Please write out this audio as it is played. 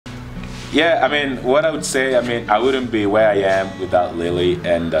Yeah, I mean, what I would say, I mean, I wouldn't be where I am without Lily,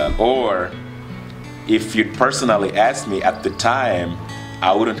 and or if you personally asked me at the time,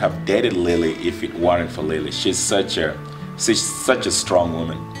 I wouldn't have dated Lily if it weren't for Lily. She's such a strong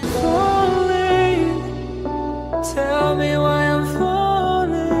woman. Falling, tell me why I'm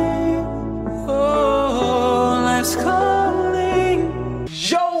falling. Oh, life's calling.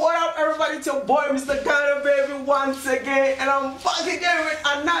 Yo, what up, everybody? It's your boy, Mr. Ghana Baby, once again, and I'm back again with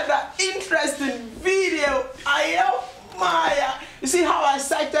another interesting video. I am Maya. You see how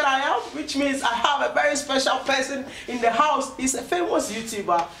excited I am? Which means I have a very special person in the house. He's a famous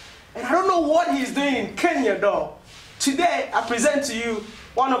YouTuber, and I don't know what he's doing in Kenya though. Today, I present to you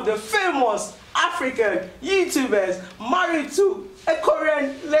one of the famous African YouTubers married to a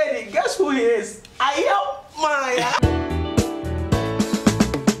Korean lady. Guess who he is? I am Maya.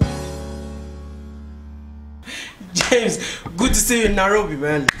 James, good to see you in Nairobi,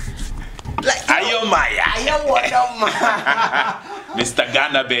 man. Like, Maya. Mr.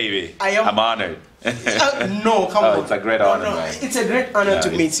 Ghana Baby. I'm honored. No, come on. It's a great honor, man. It's a great honor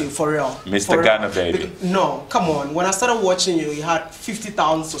to meet you, for real. Mr. Ghana Baby. No, come on. When I started watching you, you had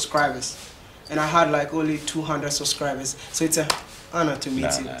 50,000 subscribers. And I had like only 200 subscribers. So it's an honor to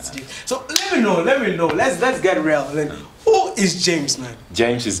meet you. So let me know. Let's get real. Who is James, man?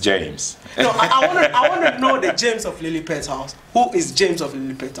 James is James. No, I want to know the James of Lily Petals. Who is James of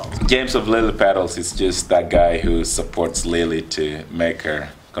Lily Petals? James of Lily Petals is just that guy who supports Lily to make her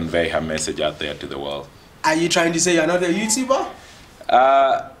convey her message out there to the world. Are you trying to say you're not a YouTuber?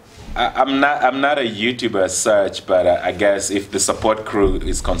 I'm not a YouTuber as such, but I guess if the support crew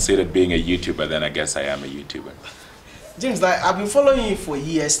is considered being a YouTuber, then I guess I am a YouTuber. James, like, I've been following you for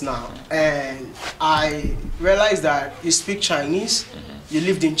years now, and I realized that you speak Chinese. You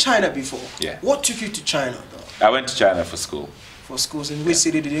lived in China before. Yeah. What took you to China, though? I went to China for school. For schools? In which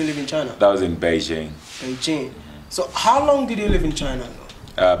city did you live in China? That was in Beijing. Beijing. So how long did you live in China,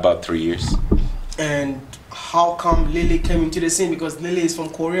 though? About 3 years. And how come Lily came into the scene? Because Lily is from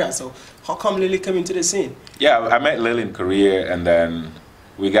Korea, so how come Lily came into the scene? Yeah, I met Lily in Korea, and then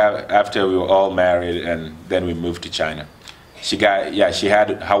after we were all married, and then we moved to China. She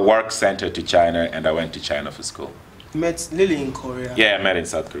had her work sent her to China, and I went to China for school. You met Lily in Korea? Yeah, I met in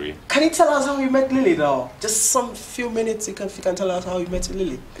South Korea. Can you tell us how you met Lily, though? Just some few minutes, if you can tell us how you met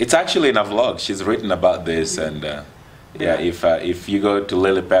Lily. It's actually in a vlog. She's written about this, and if you go to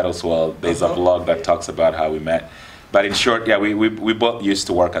Lily Petals World, there's a vlog that talks about how we met. But in short, yeah, we both used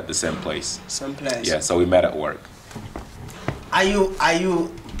to work at the same place. Same place. Yeah, so we met at work. Are you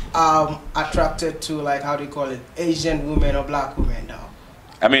attracted to, like, how do you call it, Asian women or black women now?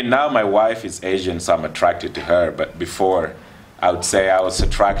 I mean, now my wife is Asian, so I'm attracted to her. But before, I would say I was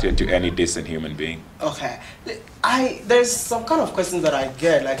attracted to any decent human being. Okay. There's some kind of questions that I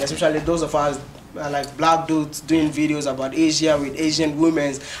get, like, especially those of us, like black dudes doing videos about Asia with Asian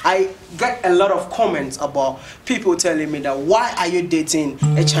women. I get a lot of comments about people telling me that, why are you dating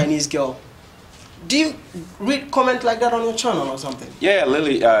a Chinese girl? Do you read comments like that on your channel or something? Yeah,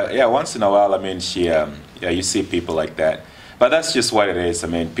 Lily, once in a while, I mean, you see people like that. But that's just what it is. I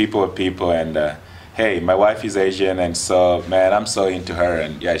mean, people are people, and hey, my wife is Asian, and so, man, I'm so into her,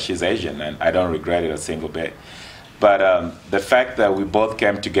 and yeah, she's Asian, and I don't regret it a single bit. But the fact that we both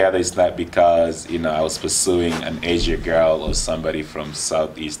came together is not because, you know, I was pursuing an Asian girl or somebody from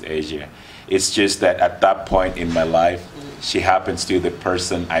Southeast Asia. It's just that at that point in my life, she happens to be the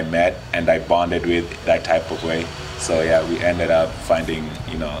person I met and I bonded with that type of way. So yeah, we ended up finding,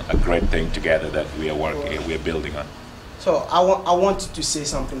 you know, a great thing together that we are building on. So I want you to say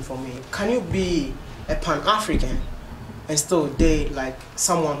something for me. Can you be a Pan-African and still date like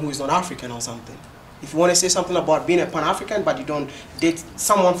someone who is not African or something? If you want to say something about being a Pan-African but you don't date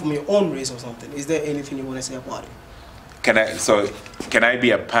someone from your own race or something, is there anything you want to say about it? Can I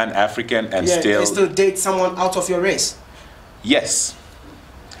be a Pan-African and still date someone out of your race? Yes.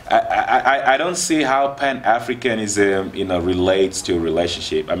 I don't see how Pan-Africanism, you know, relates to a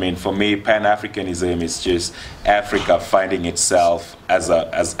relationship. I mean, for me, Pan-Africanism is just Africa finding itself as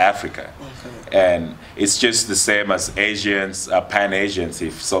Africa. Okay. And it's just the same as Asians, Pan-Asians,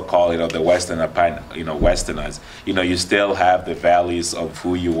 if so called, you know, the Western Westerners. You know, you still have the values of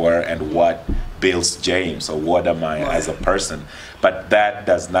who you were and what builds James or what am I as a person. But that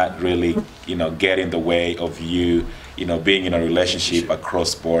does not really, you know, get in the way of you, you know, being in a relationship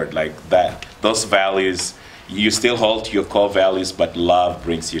across board like that. Those values, you still hold to your core values, but love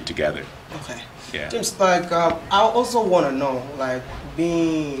brings you together. Okay. Yeah. James, like, I also want to know, like,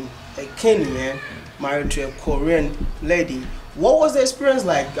 being a Kenyan married to a Korean lady, What was the experience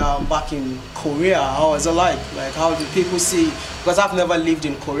like back in Korea? How was it like? Like, how do people see? Because I've never lived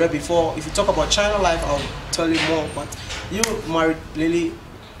in Korea before. If you talk about China life, I'll tell you more. But you married Lily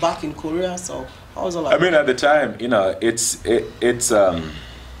back in Korea, so how was it like? I mean, at the time, you know, it's a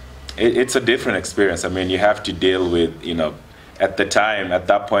different experience. I mean, you have to deal with, you know, at the time, at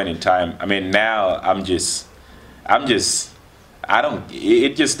that point in time. I mean, now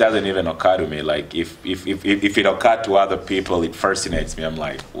it just doesn't even occur to me. Like, if it occurred to other people, it fascinates me. I'm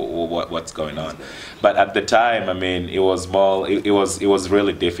like, what's going on? But at the time, I mean, it was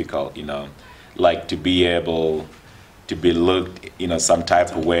really difficult, you know, like to be able to be looked, you know, some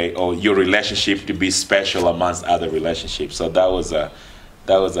type of way, or your relationship to be special amongst other relationships. So that was a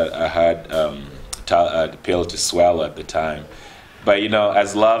hard pill to swallow at the time. But, you know,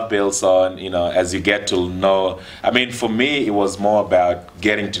 as love builds on, you know, as you get to know, I mean, for me, it was more about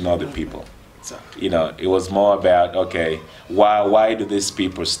getting to know the people. You know, it was more about, okay, why do these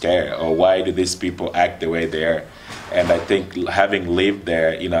people stare, or why do these people act the way they are? And I think having lived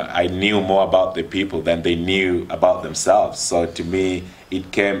there, you know, I knew more about the people than they knew about themselves. So to me,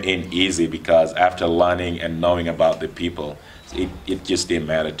 it came in easy, because after learning and knowing about the people, it just didn't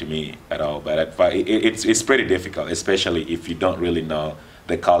matter to me at all. But it's pretty difficult, especially if you don't really know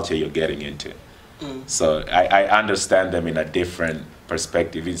the culture you're getting into. So I understand them in a different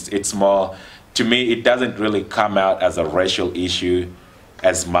perspective. It's more, to me, it doesn't really come out as a racial issue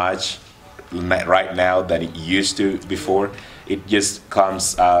as much right now than it used to before. It just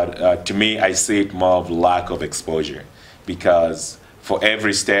comes out, to me, I see it more of lack of exposure, because for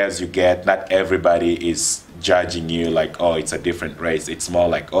every stares you get, not everybody is judging you like, oh, it's a different race. It's more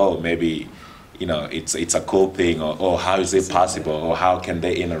like, oh, maybe, you know, it's a cool thing, or oh, how is it possible, or how can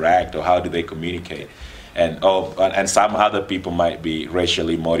they interact, or how do they communicate, and and some other people might be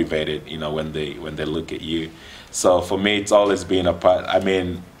racially motivated, you know, when they look at you. So for me, it's always been a part. I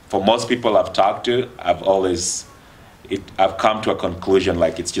mean, for most people I've talked to, I've come to a conclusion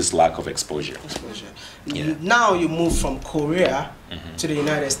like it's just lack of exposure. Yeah. Now you move from Korea to the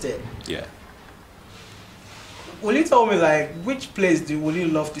United States. Yeah. Will you tell me, like, which place will you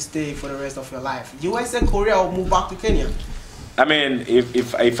love to stay for the rest of your life? USA, Korea, or move back to Kenya? I mean,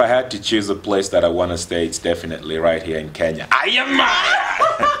 if I had to choose a place that I want to stay, it's definitely right here in Kenya.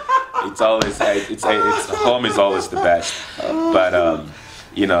 It's always it's home is always the best. But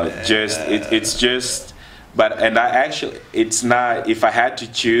you know, it's just. But and I actually, it's not. If I had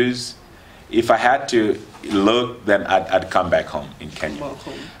to choose, if I had to look, then I'd come back home in Kenya.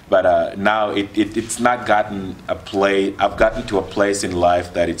 But now it's not gotten a place. I've gotten to a place in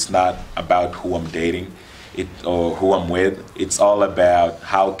life that it's not about who I'm dating, or who I'm with. It's all about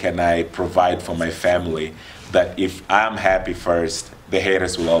how can I provide for my family. That if I'm happy first, the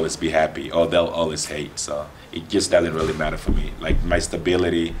haters will always be happy, or they'll always hate. So it just doesn't really matter for me. Like, my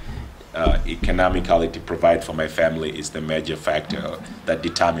stability, economically, to provide for my family is the major factor that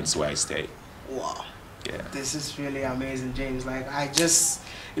determines where I stay. Wow. Yeah. This is really amazing, James. Like,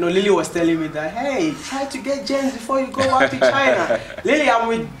 you know, Lily was telling me that, hey, try to get James before you go out to China. Lily, I'm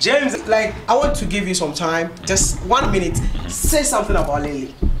with James. Like, I want to give you some time, just 1 minute. Say something about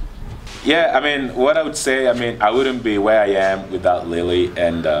Lily. Yeah, I mean, what I would say, I mean, I wouldn't be where I am without Lily,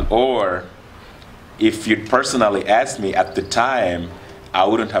 and or if you personally asked me at the time, I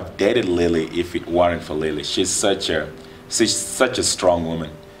wouldn't have dated Lily if it weren't for Lily. She's such a strong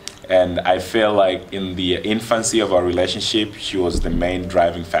woman. And I feel like in the infancy of our relationship, she was the main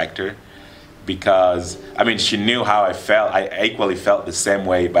driving factor, because, I mean, she knew how I felt. I equally felt the same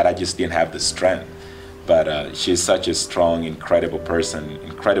way, but I just didn't have the strength. But she's such a strong, incredible person,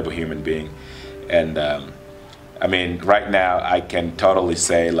 incredible human being. And I mean, right now, I can totally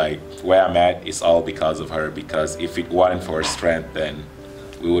say, like, where I'm at is all because of her, because if it weren't for her strength, then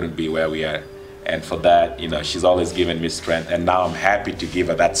we wouldn't be where we are. And for that, you know, she's always given me strength, and now I'm happy to give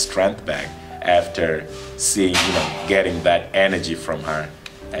her that strength back after seeing, you know, getting that energy from her.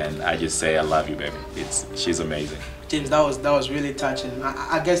 And I just say, I love you, baby. She's amazing. James, that was really touching.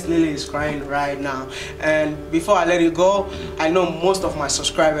 I guess Lily is crying right now. And before I let you go, I know most of my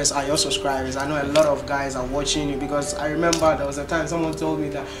subscribers are your subscribers. I know a lot of guys are watching you, because I remember there was a time someone told me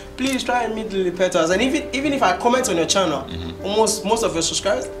that, please try and meet Lily Petals. And even if I comment on your channel, most of your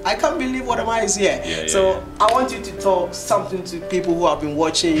subscribers, I can't believe what am I is here. So I want you to talk something to people who have been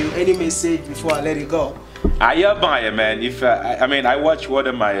watching you. Any message before I let you go? I admire, man. I mean, I watch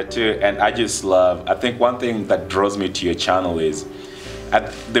Admire too, and I just love. I think one thing that draws me to your channel is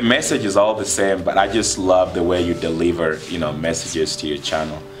the message is all the same, but I just love the way you deliver, you know, messages to your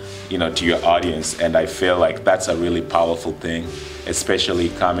channel. you know, to your audience, and I feel like that's a really powerful thing, especially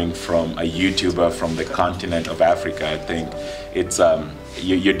coming from a YouTuber from the continent of Africa. I think it's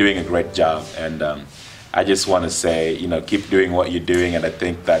you're doing a great job, and I just want to say, you know, keep doing what you're doing, and I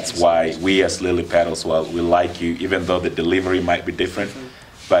think that's why we as Lily Petals, well, we like you, even though the delivery might be different,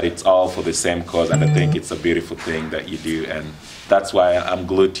 but it's all for the same cause, and I think it's a beautiful thing that you do, and that's why I'm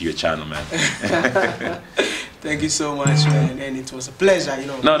glued to your channel, man. Thank you so much, man, and it was a pleasure, you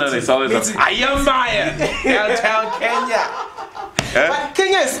know. No, it's always I am Maya, downtown Kenya. But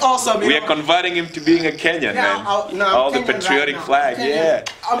Kenya is awesome. We are converting him to being a Kenyan, man. All the patriotic flag, yeah.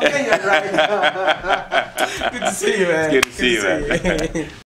 I'm Kenyan right now. Good to see you, man. It's good to see you, man.